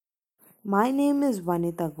My name is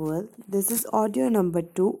Vanita Goel. This is audio number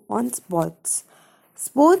 2 on sports.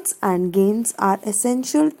 Sports and games are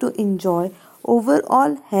essential to enjoy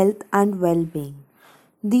overall health and well being.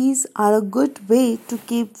 These are a good way to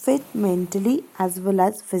keep fit mentally as well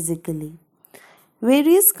as physically.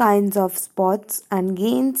 Various kinds of sports and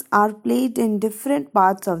games are played in different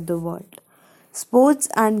parts of the world. Sports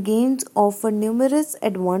and games offer numerous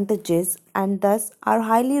advantages and thus are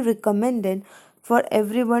highly recommended for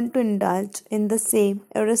everyone to indulge in the same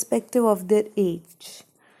irrespective of their age.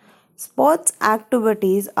 Sports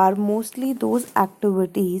activities are mostly those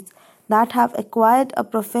activities that have acquired a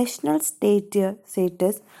professional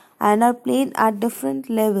status and are played at different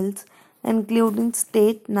levels, including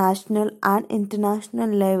state, national, and international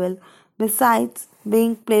level, besides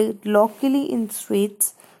being played locally in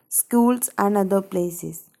streets, schools, and other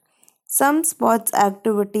places. Some sports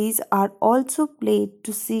activities are also played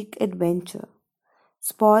to seek adventure.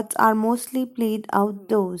 Sports are mostly played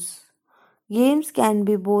outdoors. Games can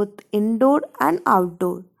be both indoor and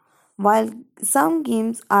outdoor. While some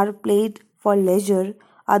games are played for leisure,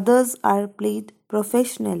 others are played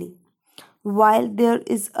professionally. While there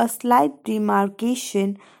is a slight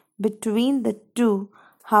demarcation between the two,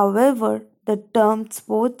 however, the term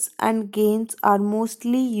sports and games are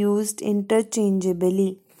mostly used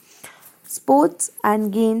interchangeably. Sports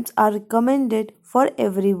and games are recommended for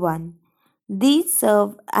everyone. These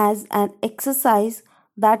serve as an exercise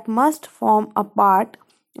that must form a part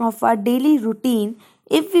of our daily routine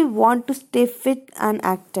if we want to stay fit and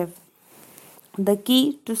active. The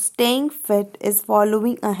key to staying fit is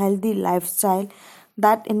following a healthy lifestyle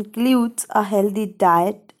that includes a healthy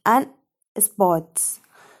diet and sports.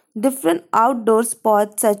 Different outdoor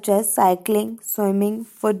sports such as cycling, swimming,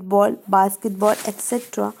 football, basketball,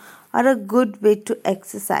 etc., are a good way to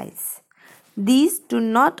exercise. These do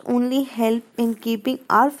not only help in keeping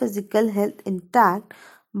our physical health intact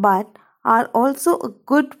but are also a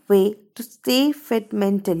good way to stay fit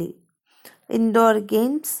mentally. Indoor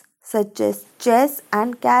games such as chess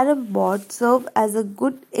and carom board serve as a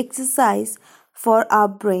good exercise for our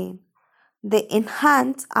brain. They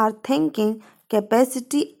enhance our thinking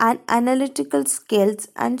capacity and analytical skills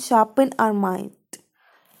and sharpen our mind.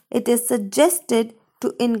 It is suggested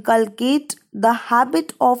to inculcate the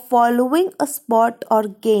habit of following a sport or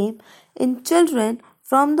game in children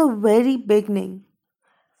from the very beginning.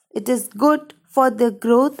 It is good for their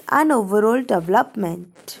growth and overall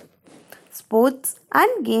development. Sports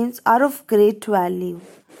and games are of great value.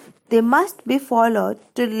 They must be followed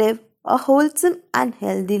to live a wholesome and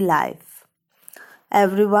healthy life.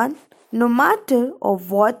 Everyone, no matter of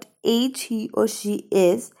what age he or she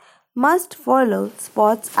is, must follow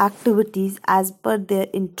sports activities as per their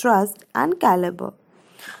interest and caliber.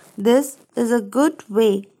 This is a good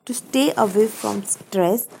way to stay away from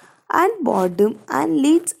stress and boredom and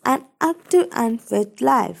leads an active and fit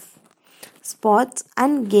life. Sports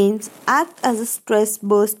and games act as a stress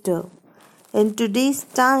buster. In today's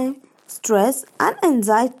time, stress and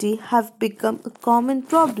anxiety have become a common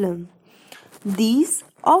problem. These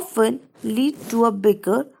often lead to a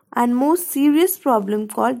bigger and more serious problem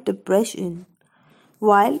called depression.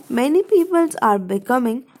 While many people are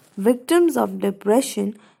becoming victims of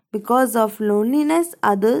depression because of loneliness,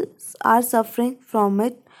 others are suffering from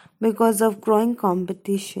it because of growing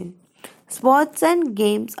competition. Sports and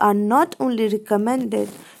games are not only recommended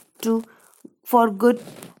to for good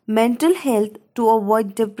mental health to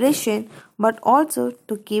avoid depression but also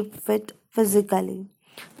to keep fit physically.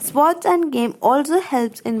 Sports and game also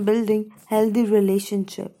helps in building healthy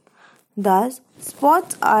relationship. Thus,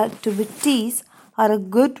 sports activities are a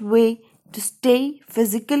good way to stay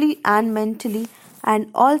physically and mentally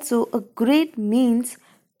and also a great means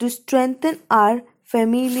to strengthen our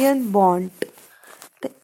familial bond.